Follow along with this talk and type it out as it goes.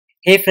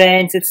Hey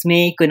friends, it's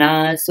me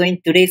Kunal. So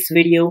in today's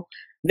video,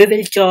 we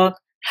will talk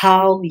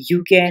how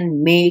you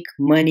can make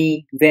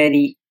money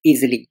very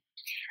easily.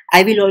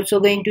 I will also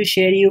going to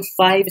share you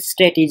 5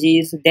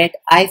 strategies that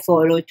I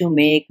follow to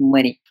make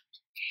money.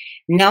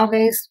 Now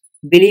guys,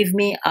 believe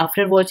me,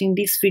 after watching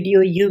this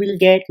video, you will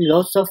get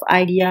lots of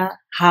idea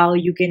how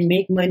you can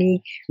make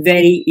money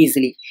very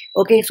easily.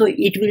 Okay, so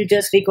it will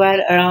just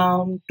require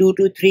around 2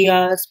 to 3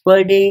 hours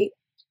per day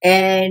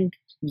and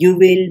you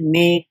will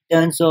make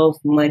tons of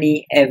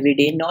money every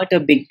day. Not a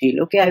big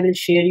deal. Okay, I will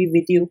share you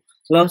with you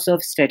lots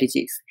of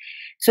strategies.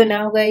 So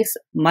now guys,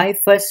 my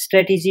first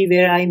strategy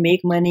where I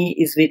make money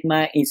is with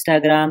my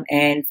Instagram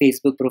and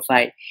Facebook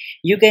profile.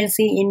 You can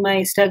see in my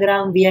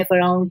Instagram we have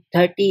around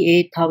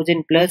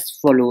 38,000 plus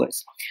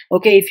followers.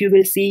 Okay, if you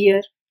will see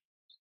here,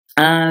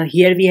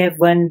 here we have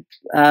one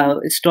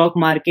stock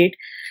market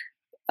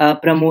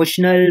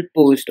promotional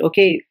post.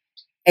 Okay,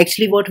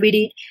 actually what we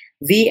did,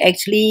 we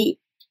actually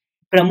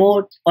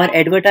promote or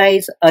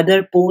advertise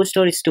other posts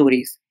or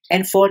stories,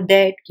 and for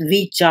that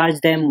we charge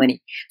them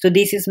money. So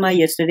this is my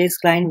yesterday's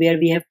client where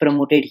we have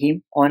promoted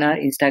him on our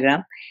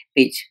Instagram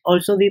page.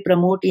 Also we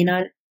promote in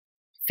our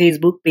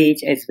Facebook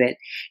page as well.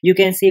 You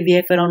can see we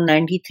have around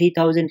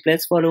 93,000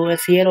 plus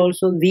followers. Here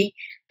also we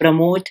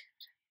promote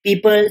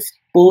people's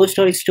post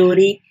or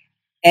story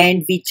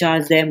and we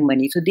charge them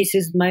money. So this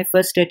is my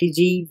first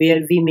strategy where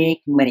we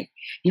make money.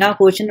 Now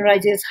question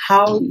arises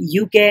how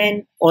you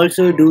can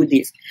also do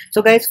this.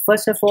 So guys,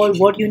 first of all,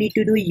 what you need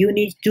to do, you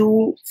need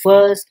to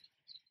first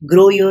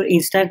grow your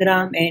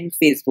Instagram and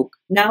Facebook.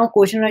 Now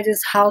question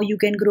arises how you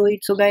can grow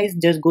it. So guys,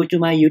 just go to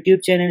my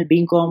YouTube channel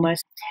Being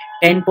Commerce,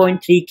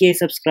 10.3k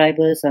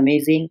subscribers,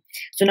 amazing.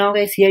 So now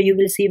guys, here you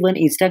will see one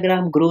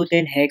Instagram growth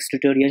and hacks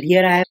tutorial.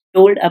 Here I have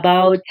told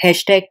about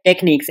hashtag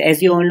techniques.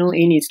 As you all know,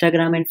 in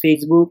Instagram and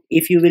Facebook,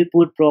 if you will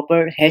put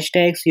proper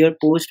hashtags, your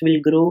post will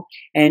grow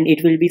and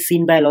it will be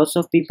seen by lots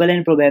of people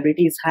and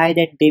probability is high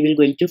that they will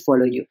going to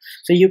follow you.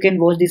 So you can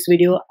watch this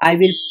video. I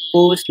will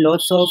post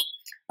lots of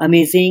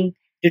amazing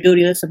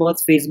tutorials about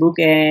Facebook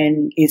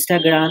and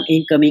Instagram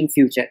in coming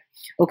future.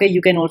 Okay,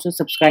 you can also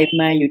subscribe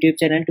my YouTube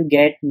channel to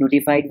get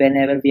notified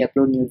whenever we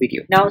upload new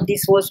video. Now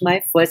this was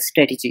my first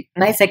strategy.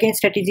 My second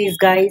strategy is,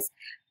 guys,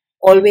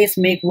 always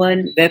make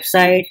one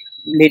website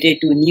related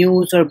to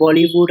news or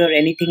Bollywood or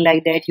anything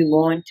like that you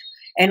want.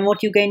 And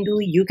what you can do,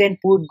 you can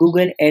put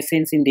Google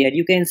AdSense in there.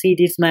 You can see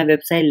this my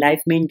website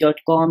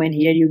lifemain.com, and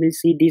here you will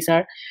see these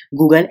are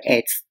Google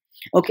ads.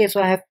 Okay,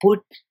 so I have put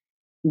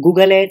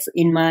Google ads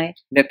in my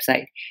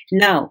website.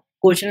 Now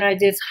question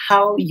arises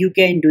how you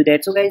can do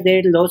that. So guys, there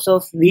are lots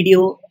of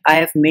video I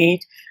have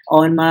made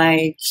on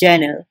my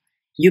channel.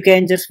 You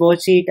can just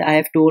watch it. I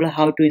have told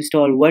how to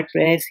install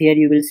WordPress. Here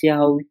you will see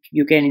how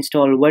you can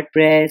install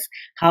WordPress,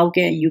 how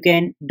can you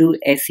can do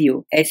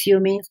SEO. SEO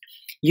means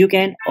you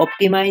can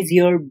optimize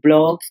your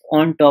blogs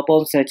on top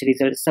of search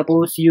results.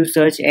 Suppose you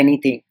search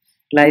anything,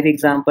 like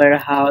example,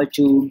 how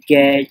to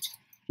get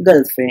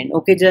girlfriend.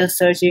 Okay, just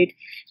search it.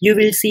 You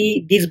will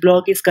see this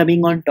blog is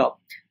coming on top.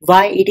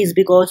 Why? It is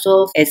because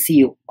of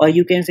SEO, or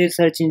you can say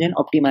search engine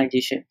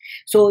optimization.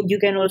 So you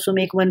can also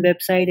make one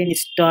website and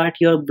start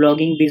your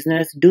blogging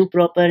business. Do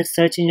proper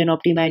search engine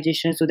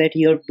optimization so that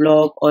your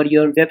blog or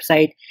your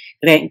website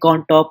rank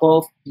on top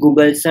of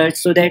Google search,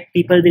 so that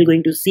people will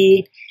going to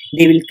see it,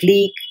 they will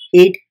click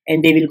it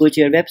and they will go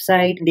to your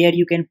website. There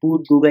you can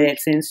put Google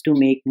AdSense to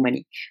make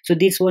money. So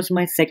this was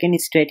my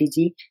second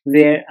strategy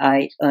where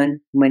I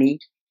earn money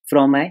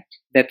from my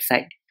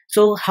website.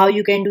 So how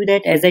you can do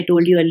that, as I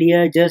told you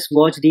earlier, just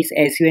watch this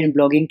SEO and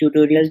blogging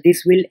tutorial.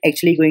 This will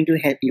actually going to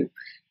help you.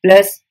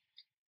 Plus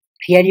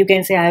here you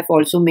can say I have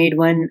also made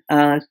one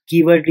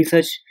keyword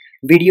research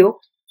video.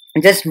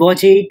 Just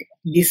watch it.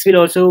 This will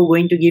also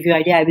going to give you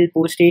idea. I will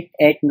post it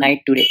at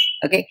night today.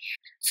 Okay,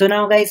 so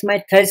now guys,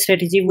 my third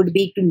strategy would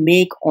be to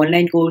make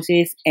online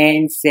courses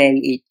and sell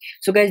it.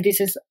 So guys, this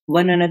is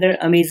one another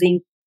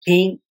amazing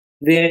thing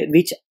where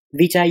which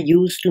I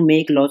use to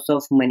make lots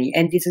of money,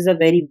 and this is a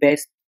very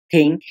best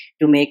thing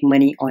to make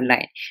money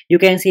online. You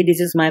can see this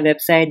is my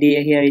website.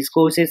 Here is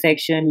courses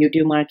section,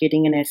 YouTube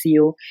marketing and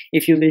SEO.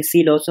 If you will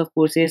see lots of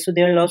courses, so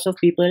there are lots of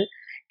people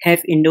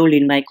have enrolled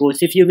in my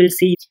course. If you will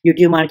see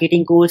YouTube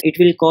marketing course, it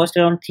will cost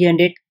around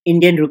 300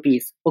 Indian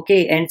rupees.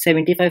 Okay, and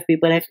 75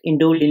 people have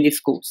enrolled in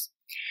this course.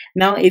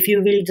 Now if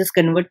you will just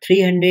convert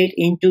 300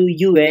 into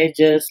US,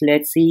 just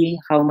let's see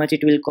how much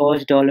it will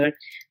cost. Dollar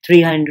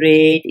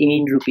 300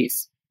 in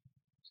rupees.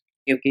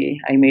 Okay,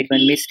 I made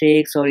one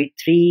mistake, sorry.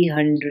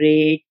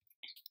 300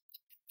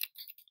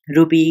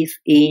 rupees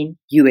in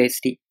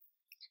USD.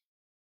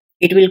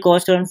 It will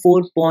cost around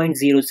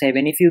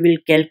 4.07. If you will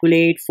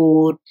calculate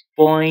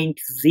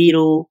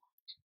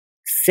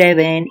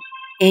 4.07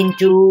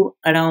 into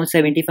around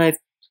 75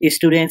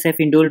 students have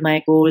enrolled my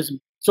course.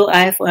 So I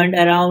have earned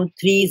around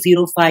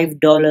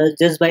 $305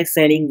 just by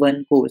selling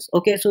one course.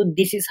 Okay, so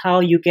this is how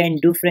you can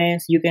do,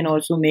 friends. You can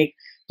also make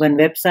one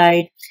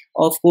website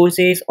of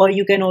courses, or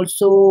you can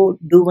also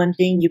do one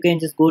thing. You can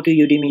just go to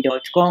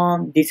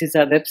udemy.com. This is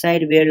a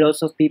website where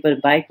lots of people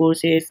buy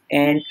courses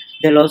and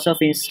there are lots of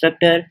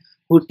instructors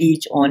who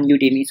teach on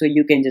Udemy. So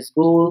you can just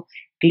go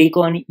click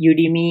on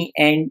Udemy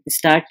and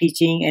start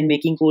teaching and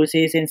making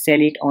courses and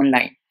sell it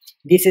online.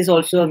 This is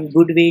also a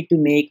good way to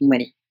make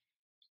money.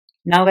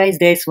 Now guys,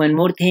 there's one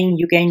more thing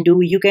you can do.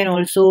 You can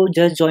also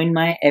just join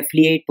my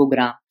affiliate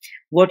program.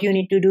 What you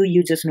need to do,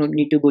 you just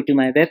need to go to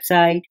my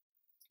website,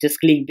 just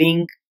click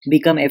link,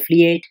 become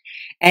affiliate,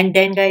 and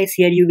then guys,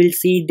 here you will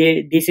see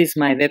there, this is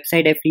my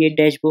website affiliate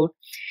dashboard.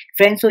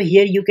 Friends, so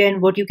here you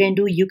can, what you can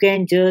do, you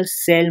can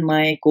just sell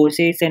my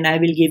courses and I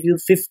will give you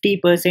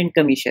 50%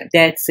 commission.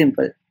 That's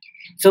simple.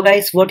 So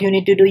guys, what you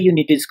need to do, you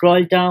need to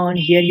scroll down.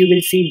 Here you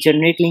will see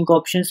generate link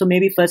option. So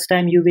maybe first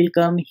time you will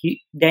come,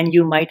 then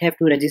you might have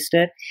to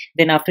register.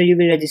 Then after you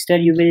will register,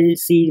 you will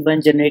see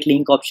one generate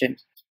link option.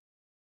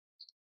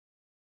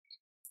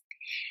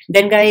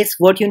 Then guys,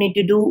 what you need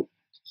to do,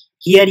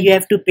 here you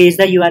have to paste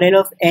the URL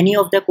of any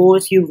of the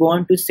course you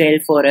want to sell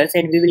for us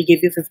and we will give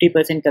you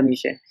 50%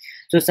 commission.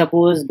 So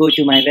suppose go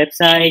to my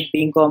website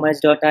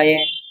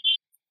beingcommerce.in.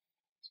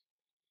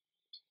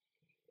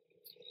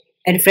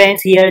 And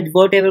friends, here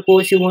whatever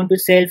course you want to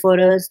sell for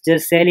us,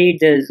 just sell it,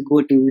 just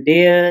go to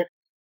there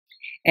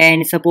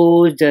and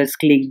suppose just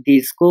click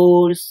this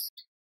course.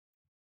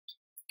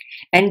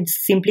 And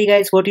simply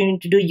guys, what you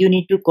need to do, you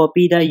need to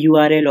copy the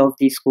URL of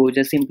this course.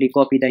 Just simply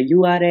copy the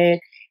URL,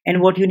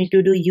 and what you need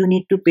to do, you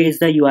need to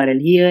paste the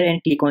URL here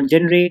and click on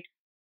generate.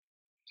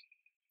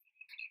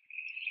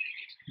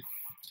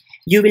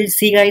 You will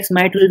see guys,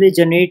 my tool will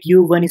generate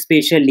you one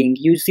special link.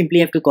 You simply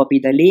have to copy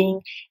the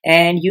link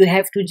and you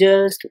have to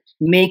just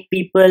make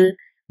people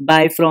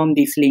buy from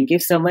this link.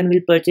 If someone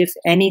will purchase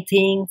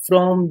anything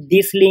from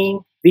this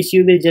link which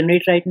you will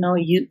generate right now,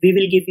 we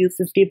will give you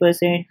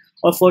 50%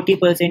 or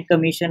 40%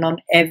 commission on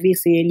every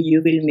sale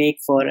you will make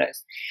for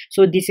us.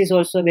 So this is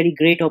also a very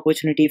great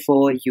opportunity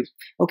for you.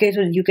 Okay,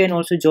 so you can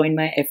also join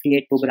my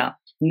affiliate program,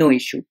 no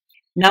issue.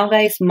 Now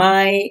guys,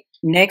 my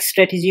next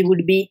strategy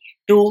would be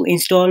to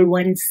install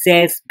one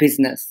SaaS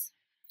business.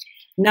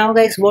 Now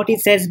guys, what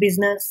is SaaS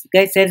business?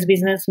 Guys, SaaS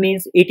business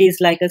means it is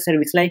like a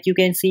service. Like you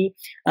can see,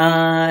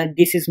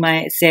 this is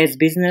my SaaS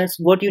business.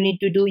 What you need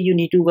to do, you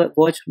need to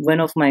watch one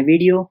of my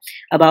video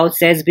about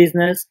SaaS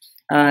business.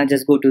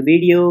 Just go to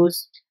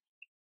videos.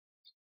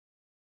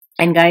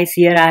 And guys,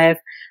 here I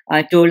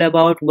have told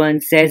about one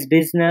SaaS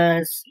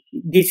business.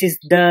 This is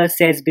the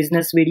SaaS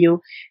business video.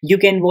 You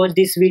can watch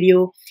this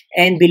video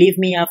and believe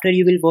me, after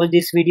you will watch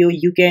this video,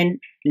 you can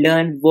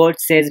learn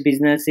what SaaS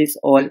business is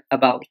all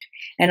about.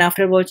 And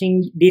after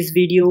watching this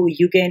video,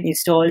 you can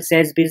install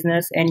SaaS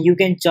business and you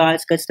can charge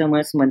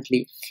customers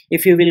monthly.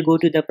 If you will go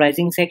to the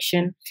pricing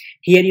section,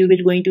 here you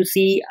will going to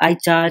see I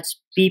charge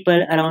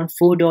people around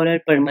 $4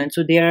 per month.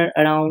 So there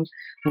are around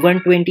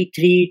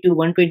 123 to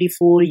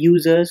 124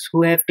 users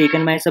who have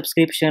taken my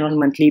subscription on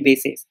monthly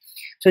basis.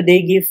 So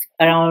they give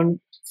around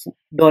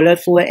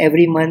 $4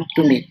 every month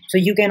to me. So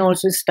you can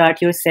also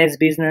start your SaaS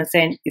business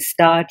and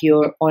start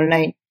your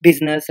online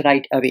business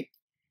right away.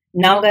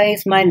 Now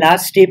guys, my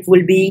last tip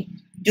will be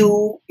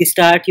to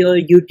start your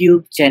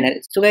YouTube channel.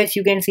 So guys,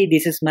 you can see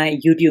this is my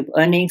YouTube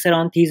earnings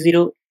around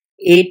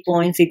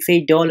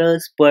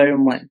 $8.68 per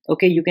month.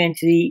 Okay, you can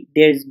see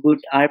there's good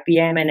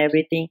RPM and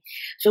everything.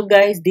 So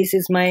guys, this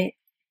is my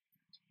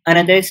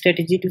another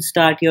strategy to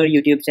start your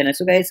YouTube channel.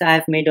 So guys, I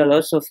have made a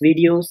lots of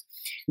videos.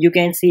 You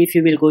can see if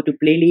you will go to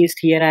playlist,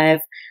 here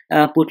I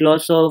have put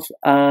lots of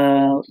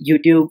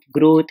YouTube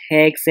growth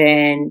hacks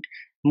and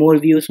more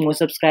views, more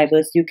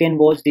subscribers. You can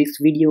watch these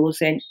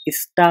videos and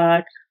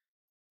start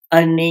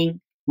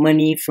earning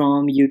money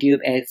from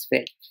YouTube as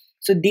well.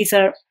 So these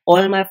are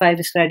all my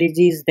 5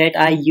 strategies that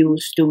I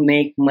use to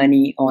make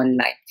money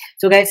online.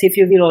 So guys, if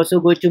you will also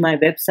go to my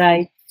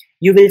website,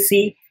 you will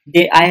see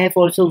I have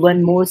also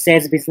one more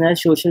SaaS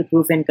business, social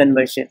proof and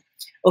conversion.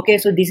 Okay,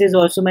 so this is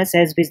also my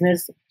SaaS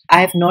business.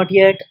 I have not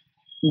yet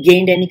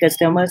gained any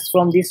customers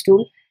from this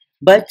tool,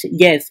 but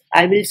yes,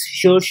 I will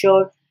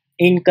sure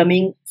in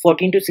coming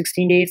 14 to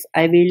 16 days,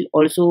 I will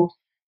also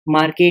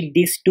market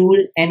this tool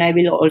and I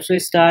will also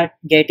start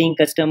getting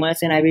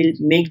customers and I will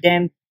make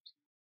them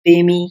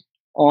pay me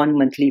on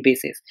monthly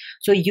basis.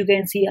 So you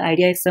can see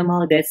idea is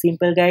somehow that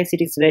simple guys.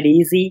 It is very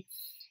easy.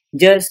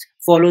 Just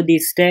follow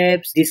these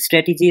steps, these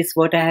strategies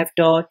what I have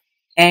taught,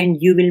 and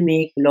you will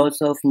make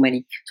lots of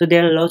money. So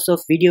there are lots of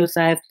videos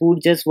I have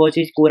put. Just watch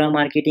it, Quora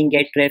marketing,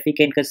 get traffic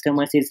and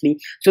customers easily.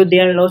 So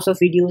there are lots of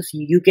videos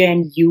you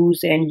can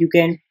use and you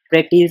can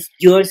practice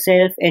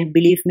yourself, and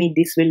believe me,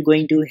 this will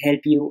going to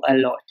help you a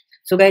lot.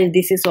 So guys,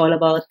 this is all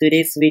about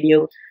today's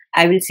video.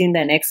 I will see you in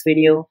the next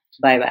video.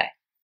 Bye bye.